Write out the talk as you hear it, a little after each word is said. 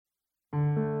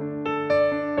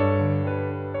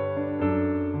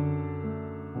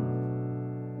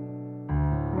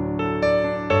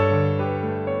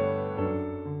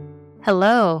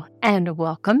Hello, and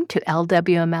welcome to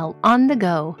LWML On the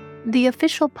Go, the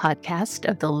official podcast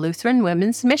of the Lutheran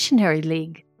Women's Missionary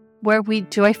League, where we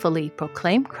joyfully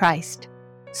proclaim Christ,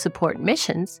 support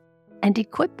missions, and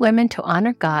equip women to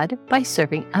honor God by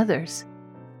serving others.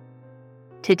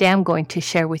 Today I'm going to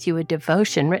share with you a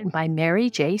devotion written by Mary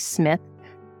J. Smith.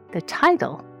 The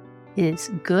title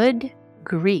is Good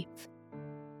Grief.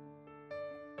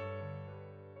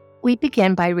 We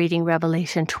begin by reading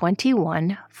Revelation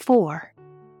 21:4.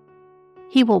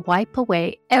 He will wipe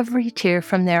away every tear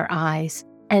from their eyes,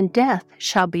 and death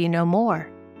shall be no more.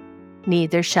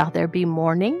 Neither shall there be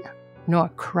mourning, nor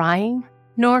crying,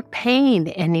 nor pain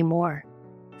any more,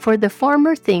 for the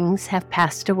former things have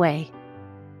passed away.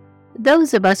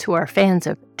 Those of us who are fans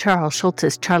of Charles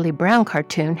Schulz's Charlie Brown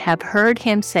cartoon have heard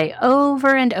him say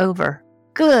over and over,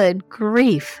 "Good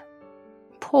grief!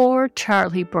 Poor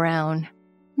Charlie Brown.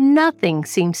 Nothing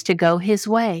seems to go his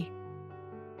way."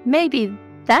 Maybe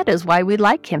that is why we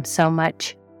like him so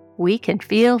much. We can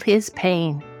feel his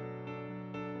pain.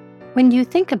 When you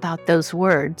think about those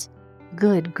words,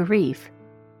 good grief,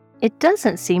 it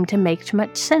doesn't seem to make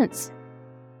much sense.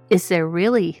 Is there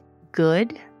really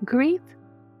good grief?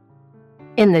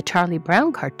 In the Charlie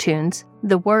Brown cartoons,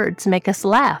 the words make us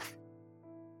laugh.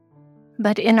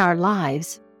 But in our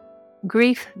lives,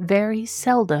 grief very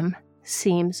seldom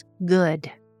seems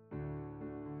good.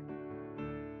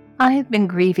 I have been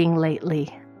grieving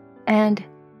lately, and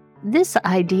this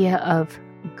idea of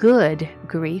good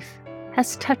grief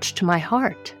has touched my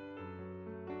heart.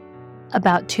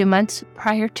 About 2 months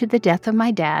prior to the death of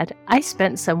my dad, I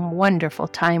spent some wonderful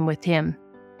time with him.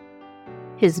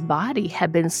 His body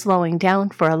had been slowing down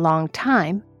for a long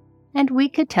time, and we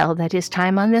could tell that his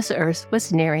time on this earth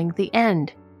was nearing the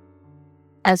end.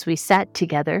 As we sat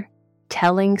together,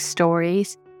 telling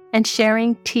stories and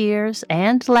sharing tears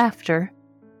and laughter,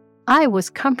 I was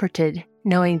comforted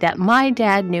knowing that my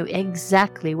dad knew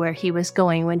exactly where he was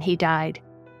going when he died,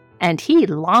 and he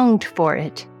longed for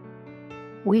it.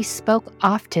 We spoke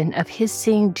often of his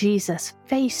seeing Jesus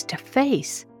face to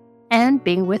face and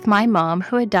being with my mom,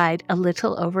 who had died a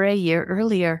little over a year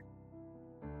earlier.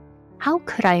 How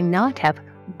could I not have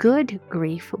good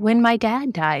grief when my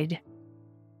dad died?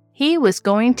 He was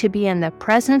going to be in the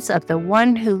presence of the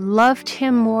one who loved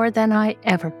him more than I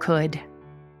ever could.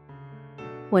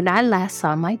 When I last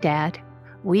saw my dad,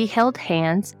 we held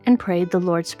hands and prayed the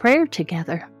Lord's Prayer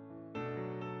together.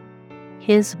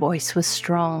 His voice was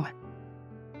strong,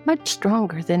 much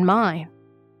stronger than mine,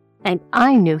 and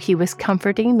I knew he was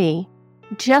comforting me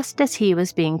just as he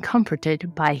was being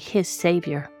comforted by his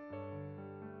Savior.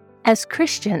 As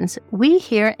Christians, we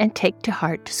hear and take to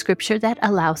heart scripture that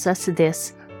allows us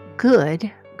this good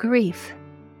grief.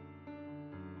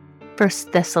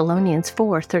 1 Thessalonians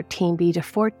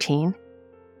 4:13b-14,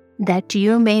 that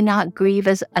you may not grieve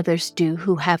as others do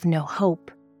who have no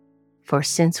hope. For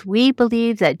since we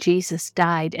believe that Jesus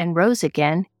died and rose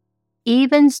again,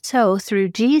 even so through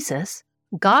Jesus,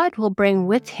 God will bring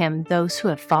with him those who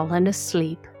have fallen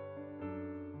asleep.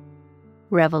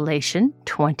 Revelation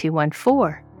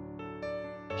 21:4.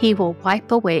 He will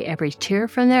wipe away every tear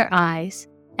from their eyes,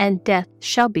 and death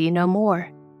shall be no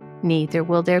more. Neither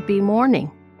will there be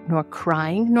mourning, nor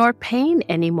crying, nor pain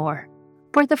any more,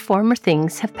 for the former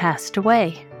things have passed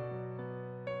away.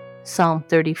 Psalm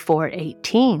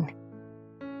 34:18.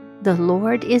 The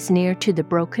Lord is near to the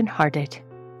brokenhearted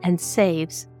and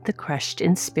saves the crushed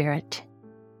in spirit.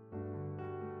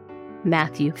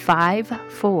 Matthew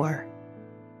 5:4.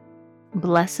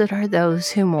 Blessed are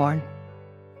those who mourn,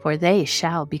 for they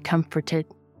shall be comforted.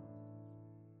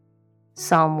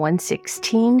 Psalm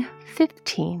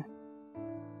 116:15.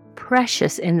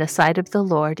 Precious in the sight of the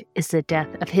Lord is the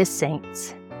death of his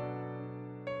saints.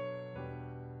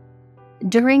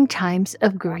 During times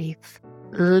of grief,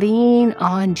 lean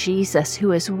on Jesus,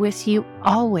 who is with you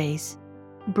always.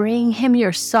 Bring him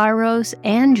your sorrows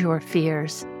and your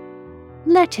fears.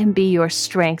 Let him be your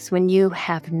strength when you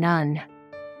have none.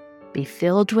 Be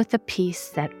filled with the peace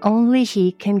that only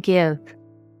he can give.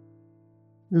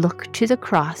 Look to the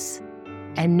cross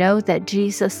and know that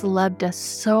Jesus loved us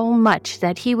so much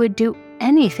that he would do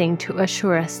anything to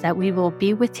assure us that we will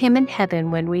be with him in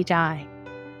heaven when we die.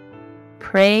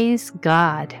 Praise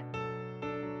God.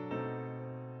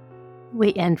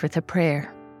 We end with a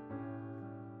prayer.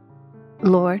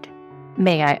 Lord,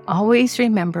 may I always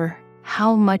remember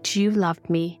how much you loved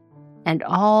me and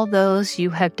all those you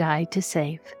have died to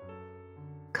save.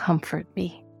 Comfort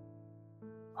me.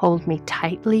 Hold me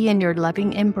tightly in your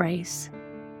loving embrace.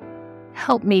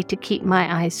 Help me to keep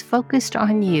my eyes focused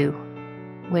on you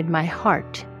when my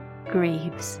heart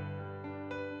grieves.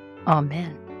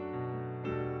 Amen.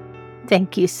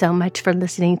 Thank you so much for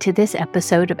listening to this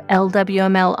episode of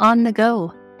LWML On the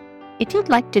Go. If you'd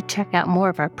like to check out more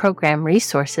of our program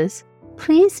resources,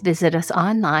 please visit us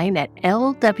online at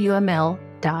lwml.org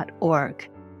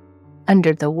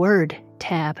under the Word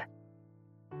tab.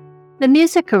 The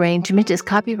music arrangement is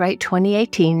copyright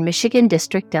 2018 Michigan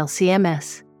District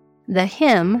LCMS. The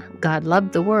hymn, God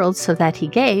Loved the World So That He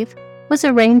Gave, was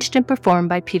arranged and performed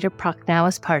by Peter Prochnow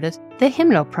as part of the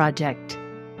Hymnal Project.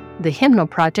 The Hymnal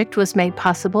Project was made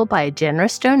possible by a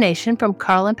generous donation from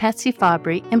Carl and Patsy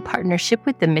Fabry in partnership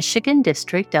with the Michigan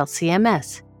District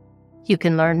LCMS. You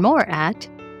can learn more at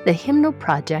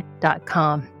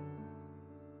thehymnalproject.com.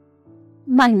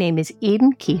 My name is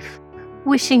Eden Keefe,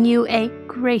 wishing you a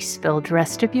grace-filled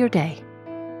rest of your day.